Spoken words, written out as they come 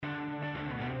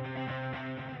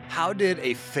How did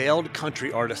a failed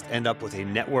country artist end up with a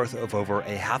net worth of over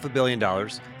 $500 million,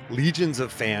 legions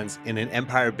of fans, and an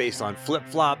empire based on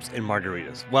flip-flops and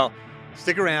margaritas? Well,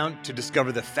 stick around to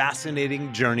discover the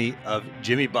fascinating journey of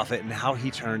Jimmy Buffett and how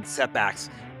he turned setbacks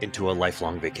into a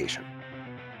lifelong vacation.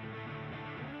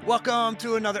 Welcome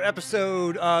to another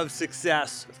episode of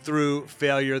Success Through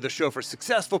Failure, the show for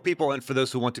successful people and for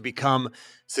those who want to become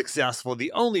successful,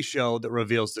 the only show that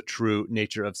reveals the true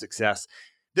nature of success.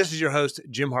 This is your host,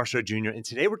 Jim Harshaw Jr., and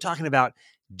today we're talking about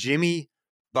Jimmy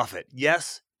Buffett.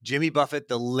 Yes, Jimmy Buffett,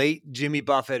 the late Jimmy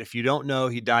Buffett. If you don't know,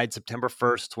 he died September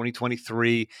 1st,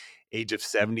 2023, age of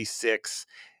 76,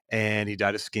 and he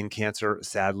died of skin cancer,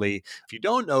 sadly. If you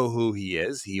don't know who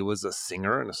he was a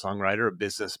singer and a songwriter, a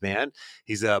businessman.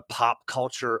 He's a pop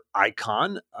culture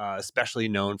icon, especially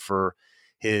known for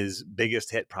his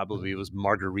biggest hit probably was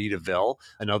Margaritaville.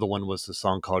 Another one was a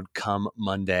song called Come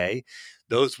Monday.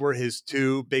 Those were his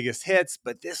two biggest hits,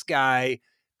 but this guy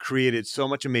created so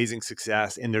much amazing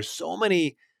success, and there's so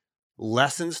many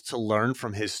lessons to learn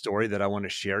from his story that I want to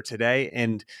share today.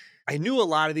 And I knew a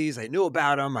lot of these. I knew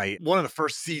about him. One of the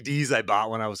first CDs I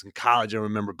bought when I was in college, I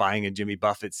remember buying a Jimmy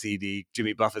Buffett CD,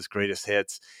 Jimmy Buffett's Greatest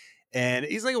Hits. And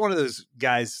he's like one of those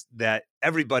guys that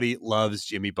everybody loves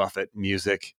Jimmy Buffett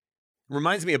music.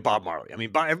 Reminds me of Bob Marley. I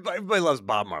mean, everybody loves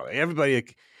Bob Marley.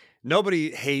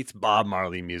 Nobody hates Bob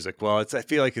Marley music. Well, I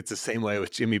feel like it's the same way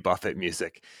with Jimmy Buffett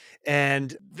music.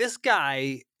 And this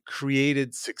guy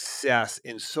created success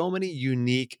in so many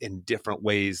unique and different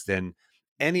ways than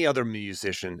any other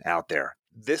musician out there.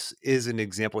 This is an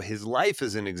example. His life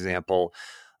is an example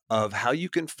of how you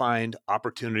can find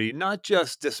opportunity, not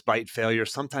just despite failure,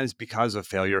 sometimes because of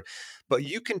failure, but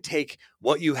you can take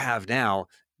what you have now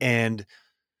and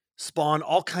spawn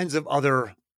all kinds of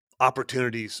other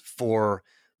opportunities for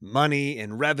money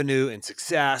and revenue and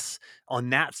success on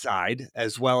that side,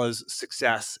 as well as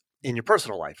success in your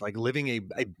personal life, like living a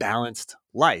balanced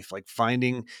life, like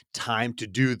finding time to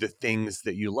do the things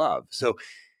that you love. So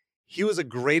he was a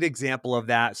great example of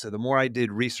that. So the more I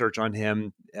did research on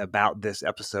him about this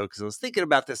episode, because I was thinking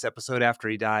about this episode after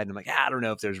he died, and I'm like, I don't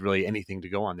know if there's really anything to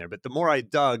go on there. But the more I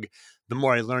dug, the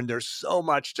more I learned there's so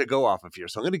much to go off of here.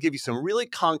 So I'm going to give you some really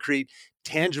concrete,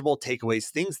 tangible takeaways,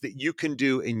 things that you can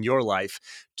do in your life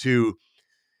to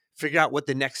figure out what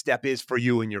the next step is for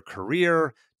you in your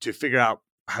career, to figure out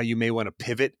how you may want to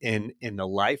pivot in the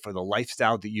life or the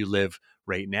lifestyle that you live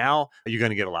right now. You're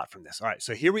going to get a lot from this. All right,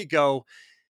 so here we go.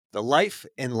 The life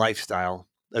and lifestyle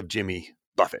of Jimmy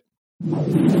Buffett.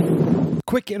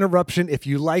 Quick interruption. If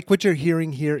you like what you're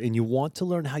hearing here and you want to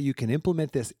learn how you can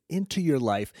implement this into your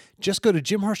life, just go to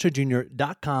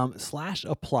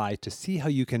jimharshawjr.com/apply to see how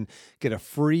you can get a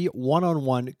free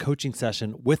one-on-one coaching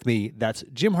session with me. That's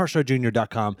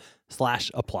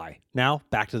jimharshawjr.com/apply. Now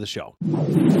back to the show.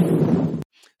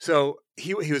 So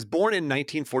he was born in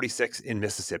 1946 in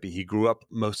Mississippi. He grew up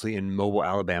mostly in Mobile,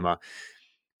 Alabama.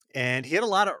 And he had a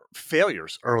lot of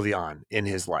failures early on in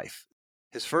his life.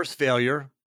 His first failure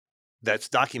that's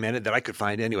documented that I could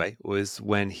find anyway was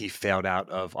when he failed out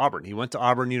of Auburn. He went to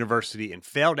Auburn University and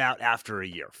failed out after a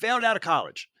year, failed out of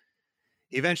college.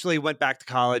 He eventually went back to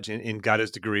college and got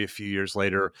his degree a few years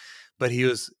later, but he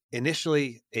was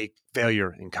initially a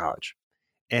failure in college.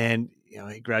 And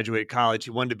he graduated college. He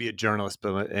wanted to be a journalist,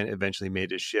 but eventually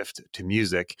made his shift to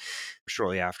music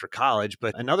shortly after college.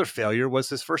 But another failure was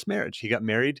his first marriage. He got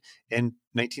married in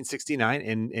 1969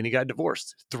 and he got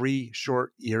divorced 3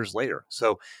 short years later.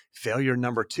 So failure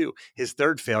number 2. His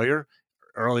third failure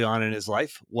early on in his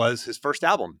life was his first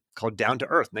album called Down to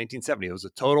Earth, 1970. It was a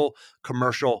total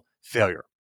commercial failure.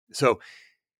 So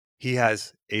he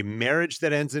has a marriage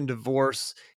that ends in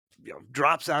divorce,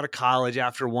 drops out of college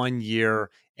after 1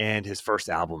 year, and his first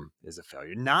album is a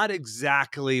failure. Not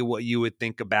exactly what you would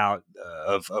think about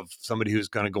of somebody who's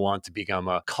going to go on to become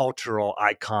a cultural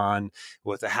icon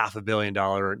with $500 million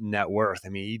net worth. I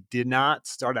mean, he did not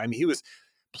start. I mean, he was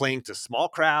playing to small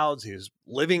crowds. He was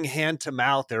living hand to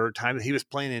mouth. There were times he was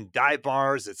playing in dive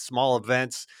bars at small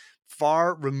events,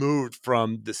 far removed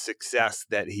from the success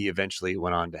that he eventually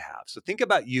went on to have. So think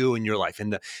about you and your life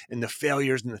and the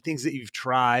failures and the things that you've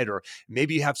tried, or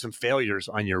maybe you have some failures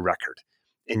on your record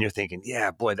and you're thinking, yeah,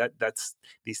 boy, that's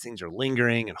these things are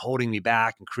lingering and holding me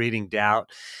back and creating doubt.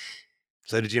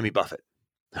 So did Jimmy Buffett.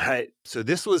 All right. So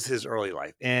this was his early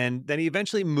life. And then he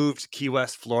eventually moved to Key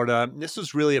West, Florida. This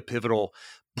was really a pivotal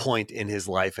point in his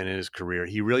life and in his career.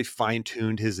 He really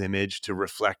fine-tuned his image to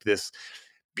reflect this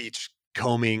beach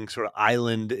combing sort of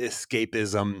island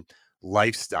escapism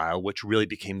lifestyle, which really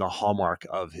became the hallmark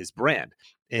of his brand.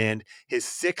 And his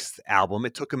sixth album,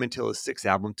 it took him until his sixth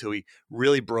album till he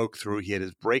really broke through. He had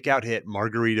his breakout hit,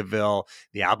 Margaritaville.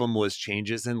 The album was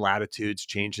Changes in Latitudes,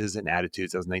 Changes in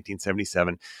Attitudes. That was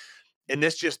 1977. And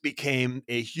this just became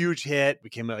a huge hit,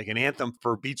 became like an anthem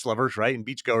for beach lovers, right? And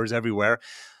beachgoers everywhere.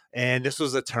 And this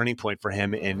was a turning point for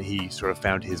him, and he sort of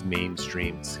found his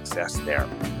mainstream success there.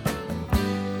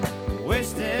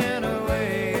 Wasting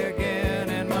away again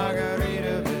in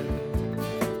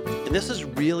Margaritaville. And this is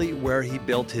really where he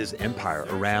built his empire,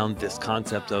 around this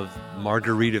concept of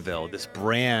Margaritaville. This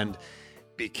brand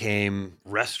became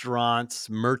restaurants,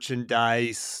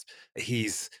 merchandise.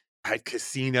 He's had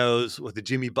casinos with the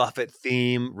Jimmy Buffett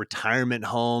theme, retirement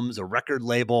homes, a record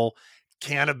label,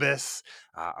 cannabis,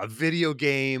 a video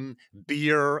game,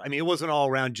 beer. I mean, it wasn't all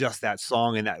around just that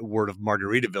song and that word of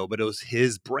Margaritaville, but it was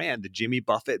his brand, the Jimmy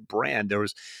Buffett brand. There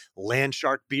was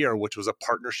Landshark Beer, which was a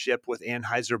partnership with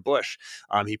Anheuser-Busch.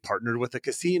 He partnered with a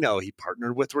casino. He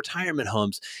partnered with retirement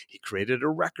homes. He created a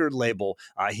record label.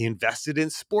 He invested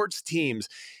in sports teams.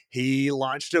 He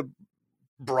launched a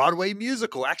Broadway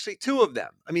musical, actually 2 of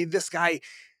them. I mean, this guy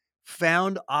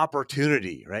found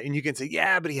opportunity, right? And you can say,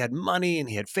 yeah, but he had money and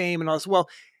he had fame and all this. Well,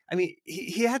 I mean,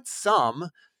 he had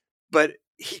some, but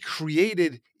he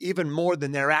created even more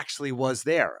than there actually was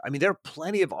there. I mean, there are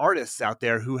plenty of artists out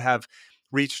there who have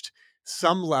reached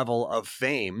some level of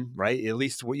fame, right? At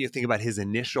least what you think about his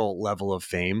initial level of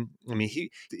fame. I mean,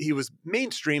 he was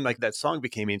mainstream, like that song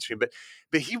became mainstream,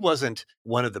 but he wasn't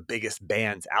one of the biggest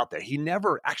bands out there. He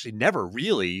never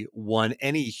really won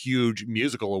any huge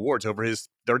musical awards over his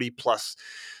 30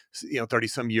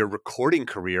 some year recording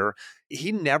career.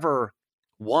 He never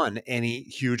won any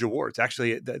huge awards.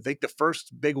 Actually, I think the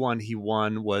first big one he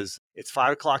won was It's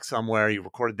 5 O'Clock Somewhere. He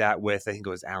recorded that with, I think it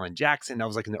was Alan Jackson. That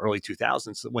was like in the early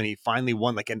 2000s when he finally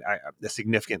won like a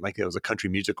significant, like it was a country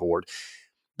music award.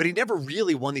 But he never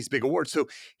really won these big awards. So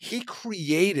he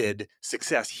created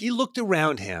success. He looked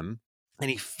around him and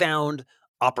he found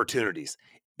opportunities.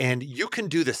 And you can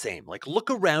do the same. Like, look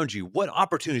around you. What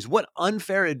opportunities, what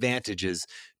unfair advantages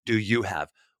do you have?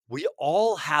 We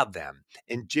all have them.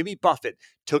 And Jimmy Buffett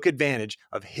took advantage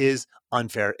of his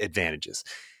unfair advantages.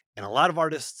 And a lot of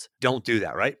artists don't do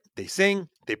that, right? They sing,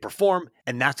 they perform,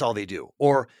 and that's all they do.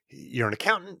 Or you're an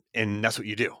accountant and that's what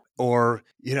you do. Or,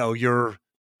 you're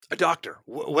a doctor,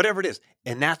 whatever it is.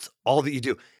 And that's all that you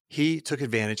do. He took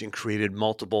advantage and created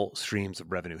multiple streams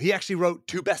of revenue. He actually wrote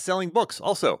 2 best-selling books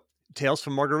also. Tales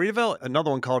from Margaritaville,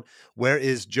 another one called Where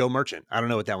is Joe Merchant? I don't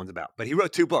know what that one's about, but he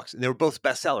wrote 2 books and they were both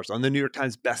bestsellers on the New York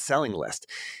Times best-selling list.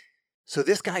 So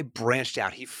this guy branched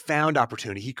out. He found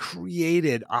opportunity. He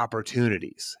created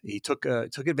opportunities. He took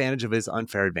advantage of his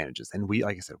unfair advantages. And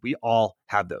like I said, we all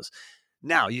have those.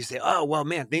 Now you say, oh, well,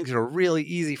 man, things are really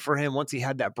easy for him once he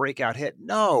had that breakout hit.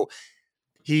 No,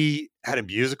 he had a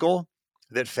musical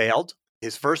that failed.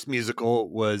 His first musical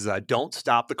was Don't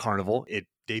Stop the Carnival. It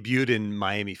debuted in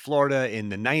Miami, Florida in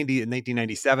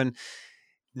 1997.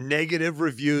 Negative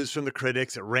reviews from the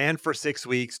critics. It ran for 6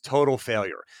 weeks, total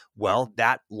failure. Well,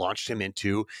 that launched him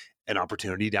into an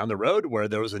opportunity down the road where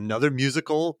there was another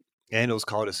musical, and it was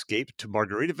called Escape to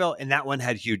Margaritaville, and that one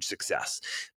had huge success.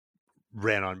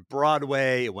 Ran on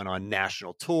Broadway, it went on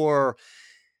national tour.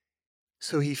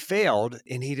 So he failed,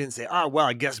 and he didn't say, well,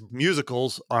 I guess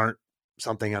musicals aren't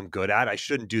something I'm good at. I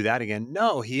shouldn't do that again.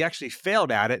 No, he actually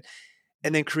failed at it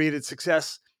and then created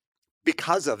success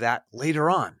because of that later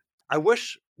on. I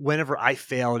wish whenever I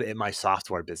failed in my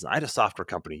software business, I had a software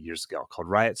company years ago called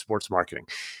Riot Sports Marketing,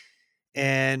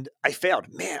 and I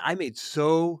failed. Man, I made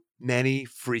so many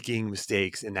freaking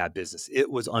mistakes in that business.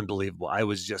 It was unbelievable. I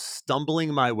was just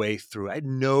stumbling my way through. I had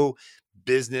no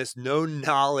business, no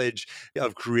knowledge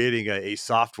of creating a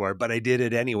software, but I did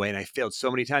it anyway, and I failed so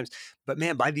many times. But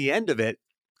man, by the end of it,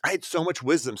 I had so much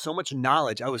wisdom, so much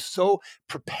knowledge. I was so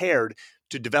prepared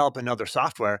to develop another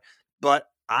software, but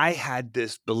I had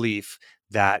this belief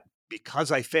that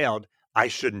because I failed, I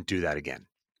shouldn't do that again.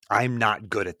 I'm not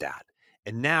good at that.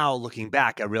 And now looking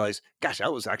back, I realized, gosh, I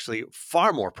was actually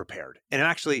far more prepared. And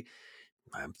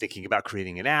I'm thinking about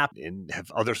creating an app and have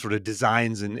other sort of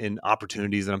designs and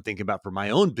opportunities that I'm thinking about for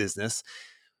my own business,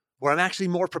 where I'm actually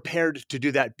more prepared to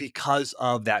do that because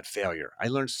of that failure. I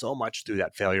learned so much through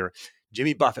that failure.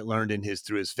 Jimmy Buffett learned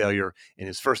through his failure in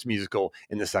his first musical,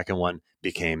 and the second one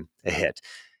became a hit.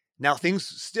 Now, things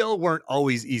still weren't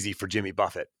always easy for Jimmy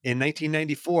Buffett. In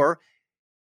 1994,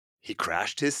 he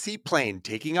crashed his seaplane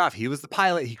taking off. He was the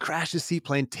pilot. He crashed his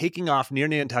seaplane taking off near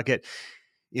Nantucket.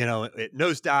 It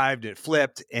nosedived, it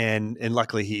flipped, and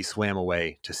luckily he swam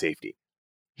away to safety.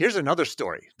 Here's another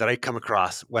story that I come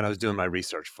across when I was doing my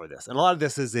research for this. And a lot of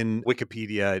this is in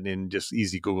Wikipedia and in just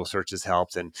easy Google searches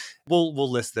helps. And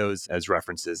we'll list those as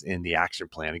references in the action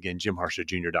plan. Again,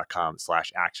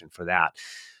 jimharshawjr.com/action for that.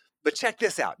 But check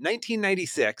this out.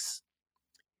 1996,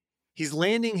 he's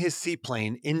landing his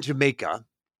seaplane in Jamaica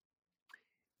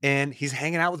and he's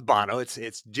hanging out with Bono.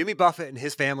 It's Jimmy Buffett and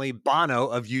his family, Bono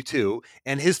of U2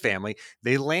 and his family.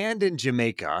 They land in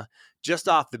Jamaica just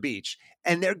off the beach,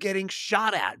 and they're getting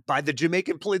shot at by the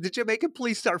Jamaican police. The Jamaican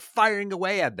police start firing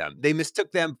away at them. They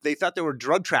mistook them. They thought they were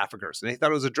drug traffickers, and they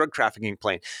thought it was a drug trafficking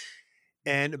plane.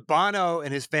 And Bono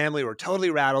and his family were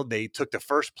totally rattled. They took the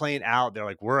first plane out. They're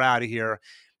like, we're out of here.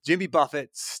 Jimmy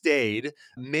Buffett stayed,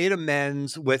 made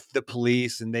amends with the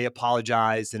police, and they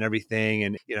apologized and everything.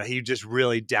 And, he just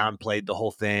really downplayed the whole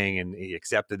thing, and he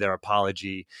accepted their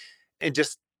apology and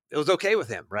just, it was okay with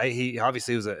him, right? He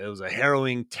obviously, it was a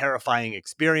harrowing, terrifying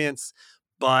experience,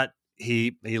 but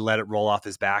he let it roll off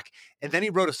his back. And then he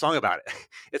wrote a song about it.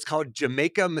 It's called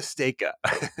Jamaica Mistaka.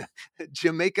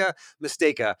 Jamaica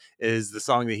Mistaka is the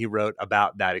song that he wrote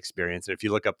about that experience. And if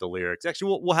you look up the lyrics,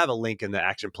 actually, we'll have a link in the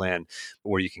action plan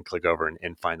where you can click over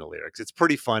and find the lyrics. It's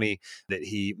pretty funny that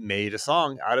he made a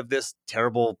song out of this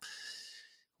terrible,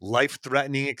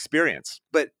 life-threatening experience.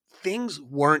 But things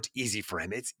weren't easy for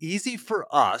him. It's easy for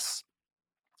us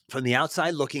from the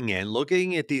outside looking in,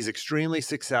 looking at these extremely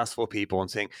successful people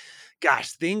and saying,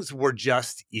 gosh, things were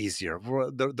just easier.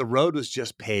 The road was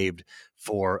just paved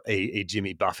for a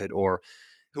Jimmy Buffett or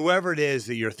whoever it is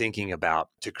that you're thinking about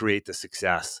to create the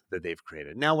success that they've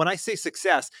created. Now, when I say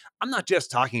success, I'm not just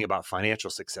talking about financial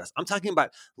success. I'm talking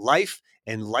about life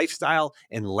and lifestyle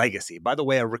and legacy. By the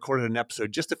way, I recorded an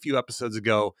episode just a few episodes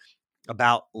ago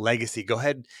about legacy. Go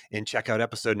ahead and check out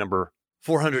episode number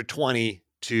 420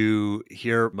 to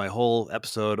hear my whole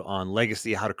episode on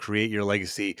legacy, how to create your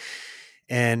legacy.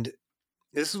 And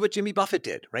this is what Jimmy Buffett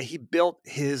did, right? He built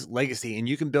his legacy, and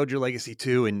you can build your legacy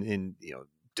too. And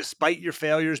despite your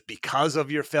failures, because of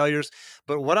your failures.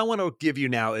 But what I want to give you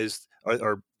now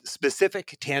are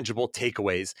specific, tangible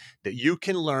takeaways that you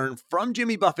can learn from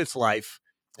Jimmy Buffett's life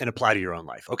and apply to your own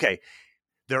life. Okay.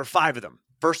 There are 5 of them.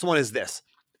 First one is this: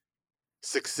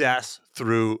 success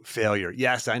through failure.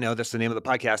 Yes, I know that's the name of the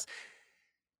podcast.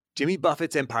 Jimmy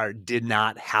Buffett's empire did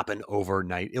not happen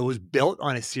overnight. It was built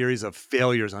on a series of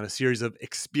failures, on a series of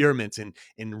experiments and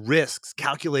risks,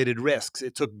 calculated risks.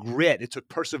 It took grit. It took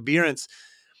perseverance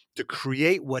to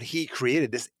create what he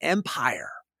created, this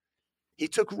empire. He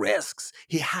took risks.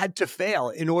 He had to fail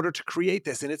in order to create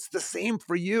this. And it's the same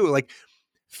for you. Like,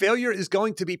 failure is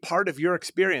going to be part of your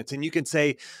experience. And you can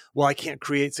say, well, I can't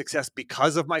create success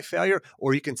because of my failure.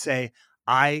 Or you can say,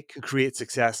 I can create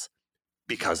success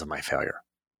because of my failure.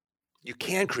 You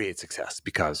can create success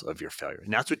because of your failure.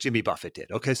 And that's what Jimmy Buffett did.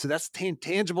 Okay, so that's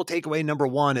tangible takeaway number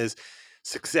 1 is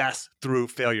success through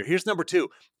failure. Here's number 2,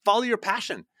 follow your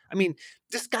passion. I mean,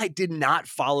 this guy did not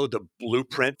follow the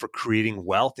blueprint for creating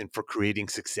wealth and for creating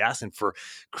success and for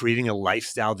creating a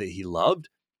lifestyle that he loved.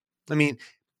 I mean,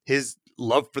 his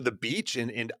love for the beach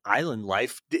and island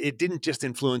life, it didn't just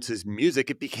influence his music.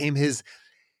 It became his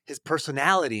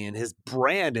personality and his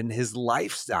brand and his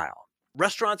lifestyle.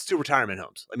 Restaurants to retirement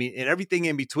homes. I mean, and everything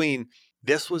in between,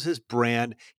 this was his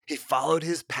brand. He followed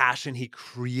his passion. He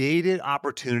created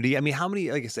opportunity. I mean,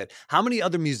 like I said, how many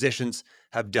other musicians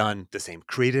have done the same,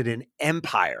 created an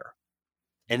empire?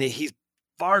 And he's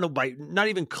far and away, not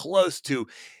even close to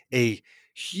a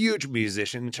huge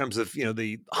musician in terms of, you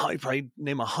probably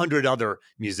name 100 other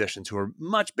musicians who are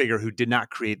much bigger who did not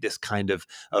create this kind of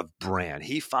brand.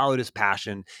 He followed his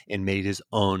passion and made his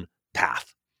own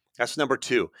path. That's number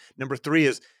 2. Number 3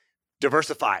 is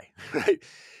diversify, right?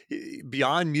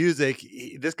 Beyond music,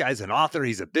 this guy's an author.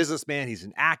 He's a businessman. He's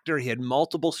an actor. He had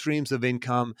multiple streams of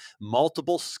income,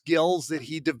 multiple skills that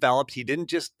he developed. He didn't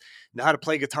just know how to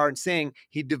play guitar and sing.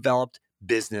 He developed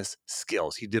business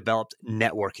skills. He developed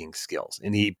networking skills,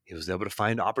 and he was able to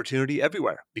find opportunity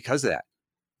everywhere because of that.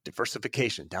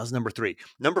 Diversification. That was number 3.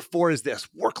 Number 4 is this: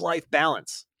 work-life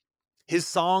balance. His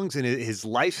songs and his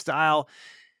lifestyle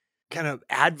kind of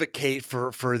advocate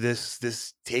for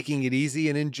this taking it easy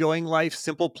and enjoying life,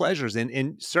 simple pleasures.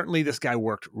 And certainly this guy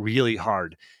worked really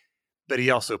hard, but he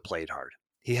also played hard.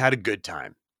 He had a good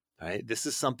time, right? This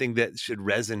is something that should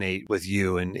resonate with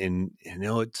you. And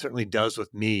it certainly does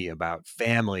with me about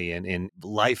family and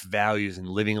life values and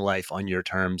living life on your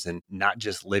terms and not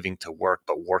just living to work,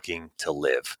 but working to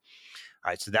live.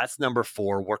 All right. So that's number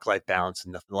 4, work-life balance.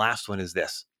 And the last one is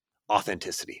this: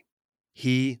 authenticity.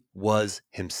 He was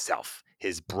himself.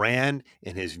 His brand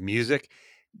and his music,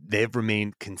 they've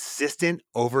remained consistent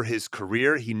over his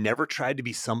career. He never tried to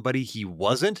be somebody he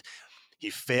wasn't. He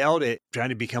failed at trying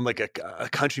to become like a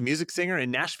country music singer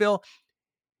in Nashville,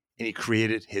 and he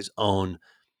created his own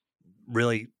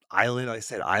really island, like I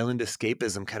said, island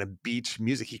escapism kind of beach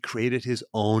music. He created his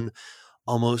own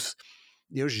almost,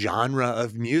 genre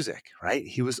of music, right?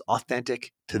 He was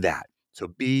authentic to that. So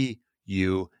be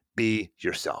you, be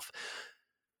yourself.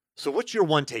 So what's your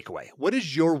one takeaway? What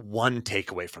is your one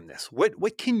takeaway from this?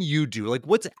 What can you do? Like,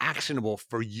 what's actionable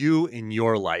for you in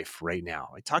your life right now?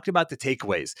 I talked about the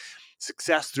takeaways: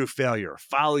 success through failure,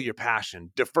 follow your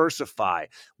passion, diversify,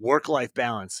 work-life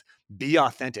balance, be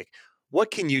authentic.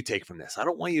 What can you take from this? I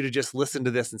don't want you to just listen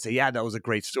to this and say, yeah, that was a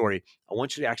great story. I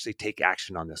want you to actually take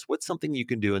action on this. What's something you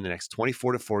can do in the next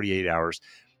 24 to 48 hours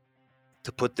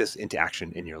to put this into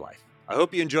action in your life? I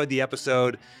hope you enjoyed the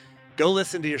episode. Go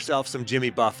listen to yourself some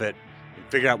Jimmy Buffett and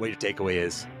figure out what your takeaway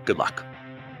is. Good luck.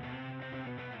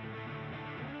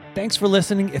 Thanks for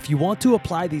listening. If you want to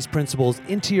apply these principles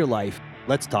into your life,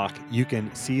 let's talk. You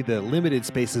can see the limited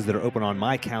spaces that are open on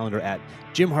my calendar at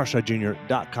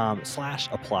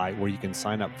jimharshawjr.com/apply, where you can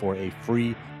sign up for a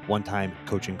free one-time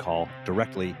coaching call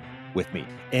directly with me.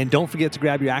 And don't forget to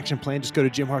grab your action plan. Just go to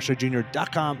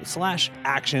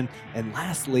jimharshawjr.com/action. And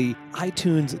lastly,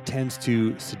 iTunes tends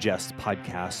to suggest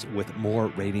podcasts with more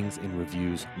ratings and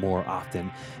reviews more often.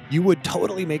 You would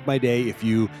totally make my day if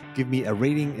you give me a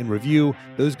rating and review.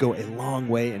 Those go a long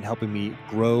way in helping me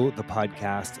grow the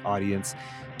podcast audience.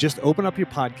 Just open up your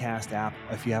podcast app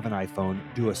if you have an iPhone,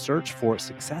 do a search for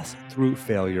Success Through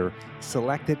Failure,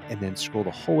 select it, and then scroll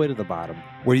the whole way to the bottom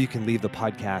where you can leave the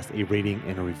podcast a rating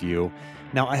and a review.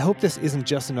 Now, I hope this isn't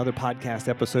just another podcast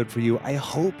episode for you. I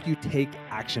hope you take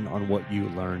action on what you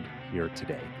learned here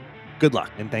today. Good luck,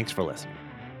 and thanks for listening.